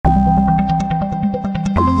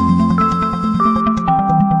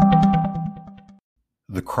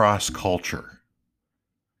cross culture.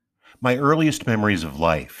 My earliest memories of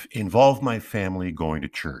life involve my family going to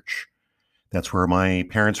church. That's where my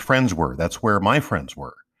parents' friends were. That's where my friends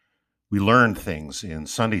were. We learned things in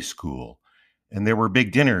Sunday school, and there were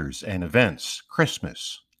big dinners and events,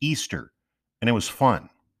 Christmas, Easter, and it was fun.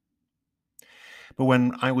 But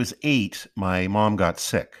when I was 8, my mom got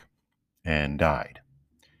sick and died.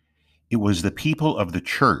 It was the people of the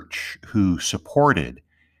church who supported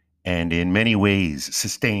and in many ways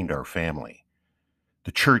sustained our family.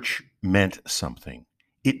 The church meant something.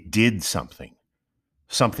 It did something,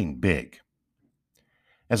 something big.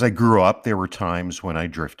 As I grew up, there were times when I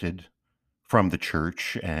drifted from the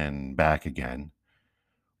church and back again.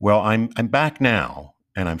 Well, I'm back now,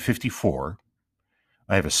 and I'm 54.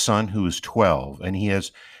 I have a son who is 12, and he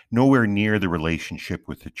has nowhere near the relationship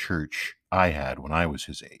with the church I had when I was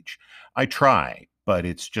his age. I try, but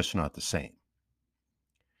it's just not the same.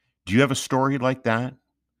 Do you have a story like that?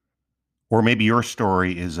 Or maybe your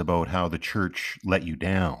story is about how the church let you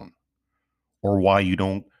down, or why you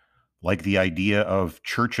don't like the idea of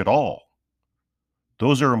church at all.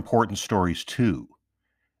 Those are important stories too,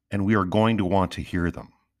 and we are going to want to hear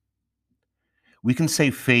them. We can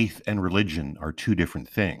say faith and religion are two different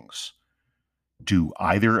things. Do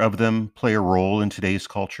either of them play a role in today's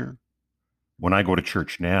culture? When I go to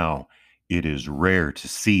church now, it is rare to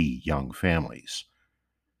see young families.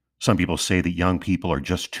 Some people say that young people are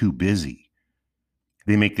just too busy.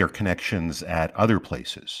 They make their connections at other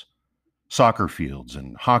places, soccer fields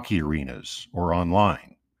and hockey arenas, or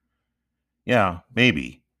online. Yeah,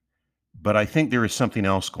 maybe, but I think there is something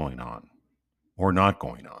else going on, or not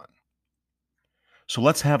going on. So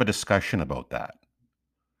let's have a discussion about that.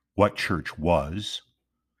 What church was,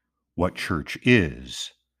 what church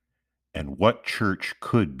is, and what church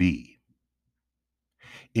could be.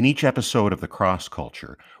 In each episode of The Cross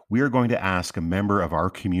Culture, we are going to ask a member of our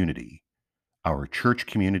community, our church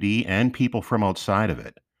community, and people from outside of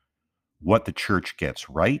it, what the church gets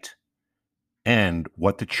right and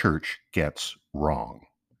what the church gets wrong.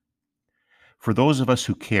 For those of us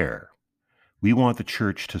who care, we want the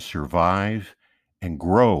church to survive and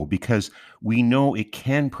grow because we know it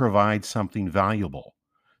can provide something valuable,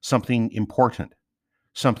 something important,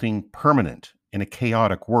 something permanent in a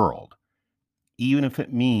chaotic world, even if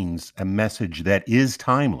it means a message that is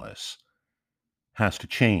timeless has to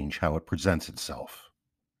change how it presents itself.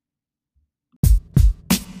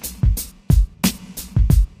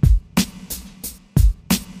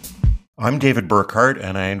 I'm David Burghardt,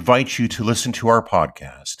 and I invite you to listen to our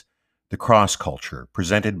podcast, The Cross Culture,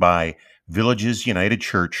 presented by Villages United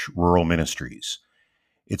Church Rural Ministries.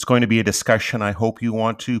 It's going to be a discussion I hope you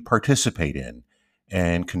want to participate in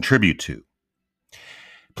and contribute to.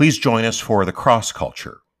 Please join us for The Cross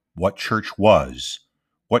Culture, what church was,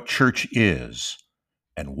 what church is,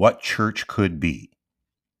 and what church could be.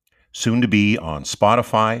 Soon to be on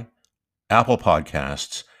Spotify, Apple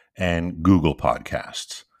Podcasts, and Google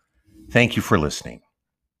Podcasts. Thank you for listening.